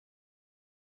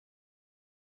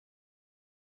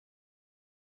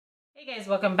Hey guys,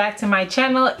 welcome back to my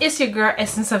channel. It's your girl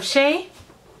Essenceofshay.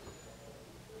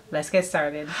 Let's get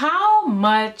started. How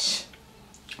much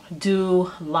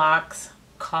do locks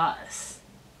cost?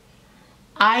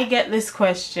 I get this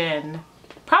question,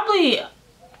 probably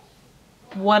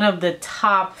one of the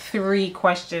top 3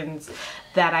 questions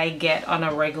that I get on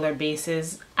a regular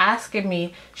basis, asking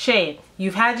me, Shay,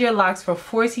 you've had your locks for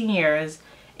 14 years.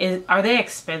 Are they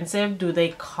expensive? Do they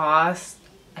cost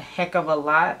a heck of a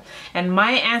lot? And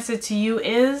my answer to you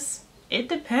is, it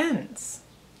depends.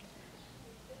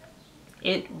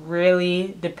 It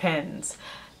really depends.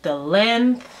 The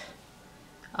length,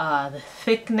 the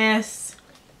thickness,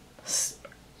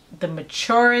 the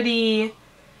maturity,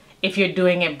 if you're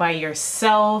doing it by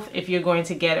yourself, if you're going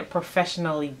to get it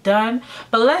professionally done.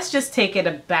 But let's just take it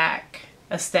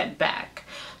a step back.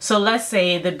 So let's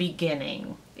say the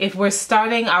beginning. If we're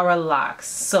starting our locks,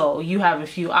 so you have a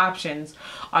few options.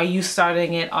 Are you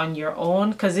starting it on your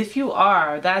own? Because if you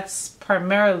are, that's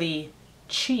primarily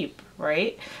cheap,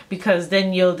 right? Because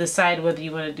then you'll decide whether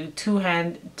you want to do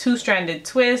two-stranded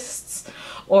twists,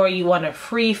 or you want to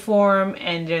free form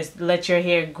and just let your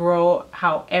hair grow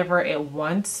however it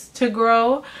wants to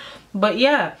grow. But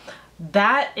yeah,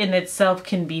 that in itself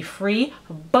can be free.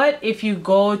 But if you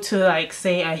go to, like,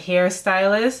 say a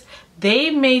hairstylist,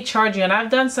 they may charge you, and I've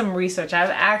done some research,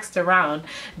 I've asked around,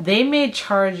 they may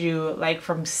charge you like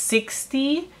from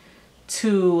 $60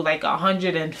 to like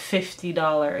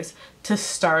 $150 to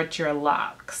start your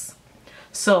locks.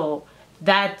 So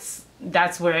that's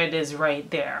where it is right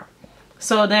there.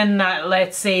 So then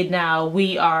let's say now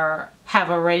we have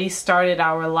already started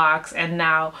our locks, and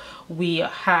now we're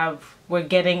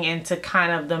getting into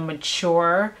kind of the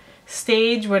mature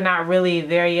stage. We're not really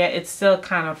there yet. It's still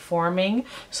kind of forming.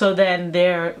 So then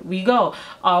there we go.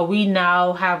 We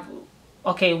now have,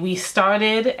 okay, we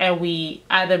started and we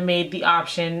either made the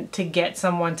option to get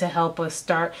someone to help us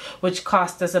start, which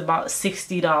cost us about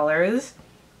 $60.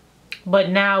 But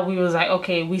now we was like,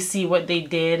 okay, we see what they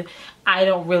did. I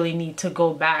don't really need to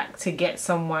go back to get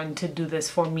someone to do this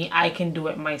for me. I can do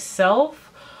it myself.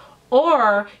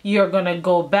 Or you're gonna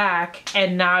go back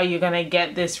and now you're gonna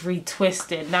get this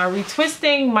retwisted. Now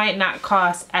retwisting might not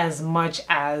cost as much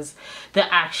as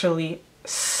the actually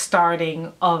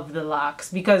starting of the locks,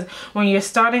 because when you're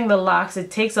starting the locks, it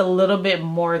takes a little bit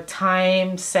more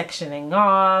time sectioning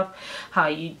off.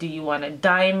 Do you want a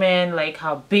diamond, like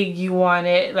how big you want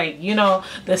it, like, you know,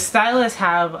 the stylist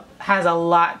has a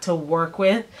lot to work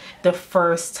with the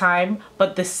first time,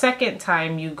 but the second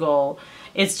time you go,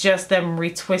 it's just them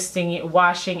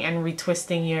washing and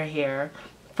retwisting your hair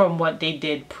from what they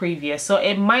did previous. So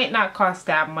it might not cost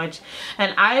that much.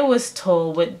 And I was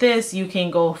told with this, you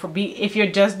can go if you're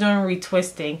just doing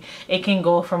retwisting, it can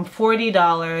go from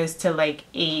 $40 to like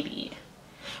 $80.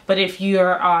 But if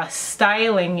you're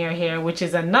styling your hair, which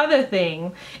is another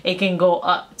thing, it can go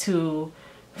up to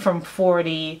from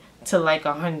 $40 to like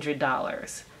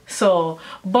 $100. So,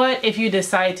 but if you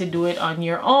decide to do it on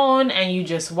your own and you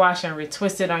just wash and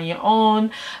retwist it on your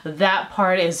own, that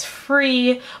part is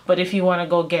free. But if you want to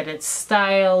go get it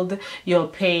styled, you'll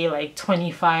pay like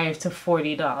 $25 to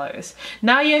 $40.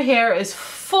 Now your hair is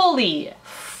fully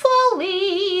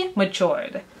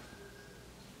matured.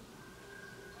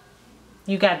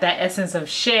 You got that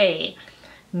Essenceofshay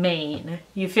mane.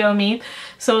 You feel me?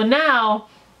 So now,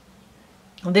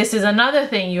 this is another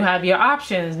thing. You have your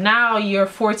options. Now you're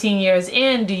 14 years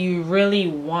in. Do you really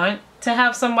want to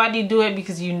have somebody do it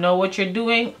because you know what you're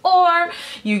doing? Or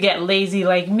you get lazy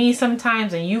like me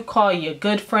sometimes and you call your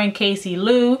good friend Casey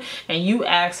Lou and you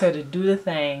ask her to do the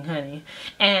thing, honey.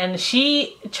 And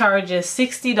she charges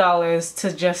 $60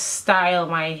 to just style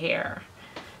my hair,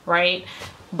 right?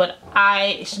 But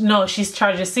she's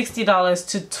charging $60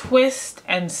 to twist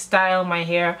and style my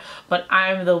hair, but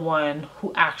I'm the one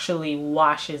who actually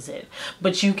washes it.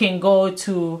 But you can go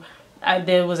to,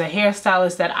 there was a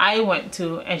hairstylist that I went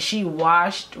to and she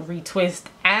washed, retwist,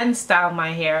 and styled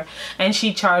my hair, and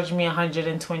she charged me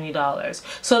 $120.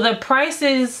 So the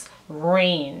prices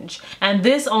range, and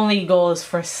this only goes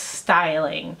for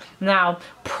styling. Now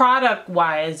product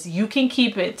wise, you can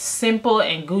keep it simple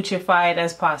and Guccified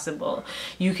as possible.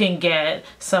 You can get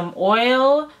some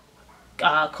oil,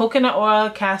 coconut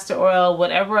oil, castor oil,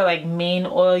 whatever like main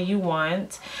oil you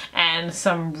want, and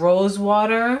some rose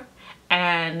water,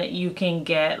 and you can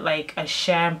get like a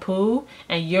shampoo,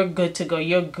 and you're good to go.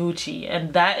 You're Gucci.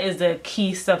 And that is the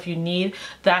key stuff you need.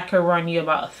 That could run you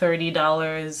about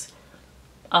 $30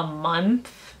 a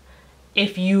month.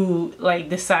 if you like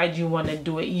decide you want to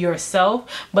do it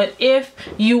yourself. But if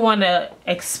you want to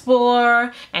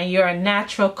explore and you're a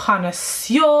natural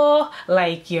connoisseur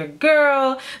like your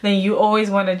girl, then you always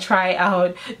want to try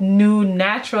out new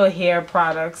natural hair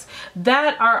products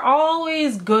that are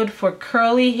always good for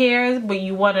curly hairs, but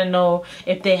you want to know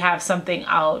if they have something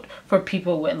out for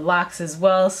people with locks as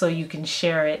well, so you can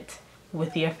share it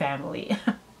with your family.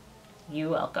 You're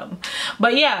welcome.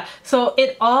 But yeah, so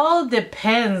it all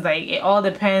depends. Like it all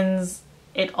depends.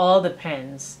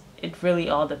 It really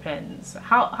all depends.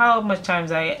 How much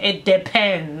times it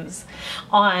depends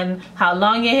on how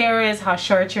long your hair is, how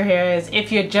short your hair is,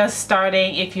 if you're just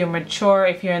starting, if you're mature,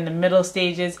 if you're in the middle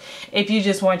stages, if you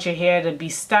just want your hair to be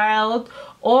styled,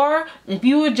 or if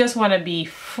you would just want to be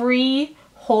free,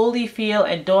 wholly feel,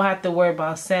 and don't have to worry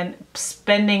about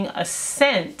spending a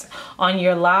cent on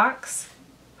your locks.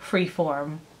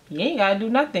 Freeform. You ain't gotta do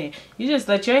nothing. You just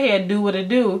let your hair do what it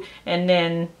do, and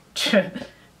then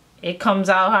it comes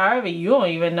out however. You don't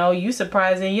even know. You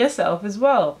surprising yourself as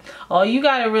well. All you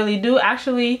gotta really do,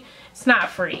 actually, it's not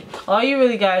free. All you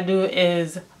really gotta do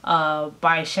is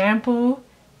buy shampoo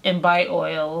and buy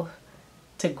oil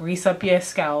to grease up your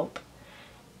scalp,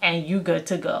 and you good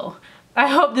to go. I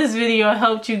hope this video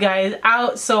helped you guys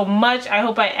out so much. I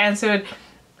hope I answered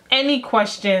any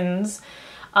questions.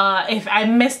 If I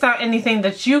missed out anything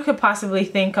that you could possibly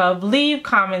think of, leave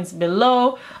comments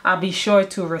below. I'll be sure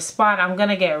to respond. I'm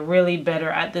gonna get really better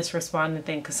at this responding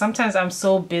thing, because sometimes I'm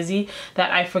so busy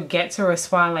that I forget to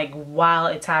respond like while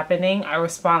it's happening. I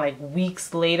respond like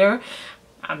weeks later.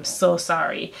 I'm so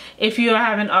sorry. If you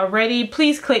haven't already,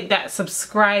 please click that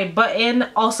subscribe button.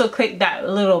 Also click that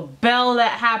little bell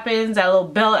that happens, that little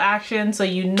bell action, so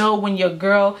you know when your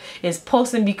girl is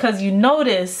posting, because you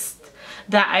noticed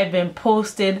that I've been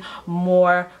posted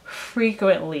more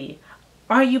frequently.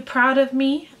 Are you proud of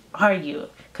me? Are you?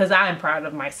 Because I'm proud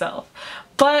of myself.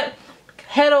 But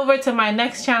head over to my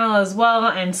next channel as well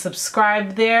and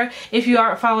subscribe there. If you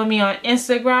aren't following me on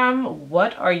Instagram,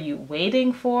 what are you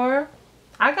waiting for?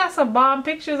 I got some bomb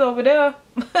pictures over there.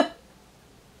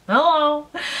 Hello.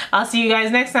 I'll see you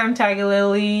guys next time, Tiger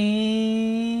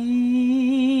Lily.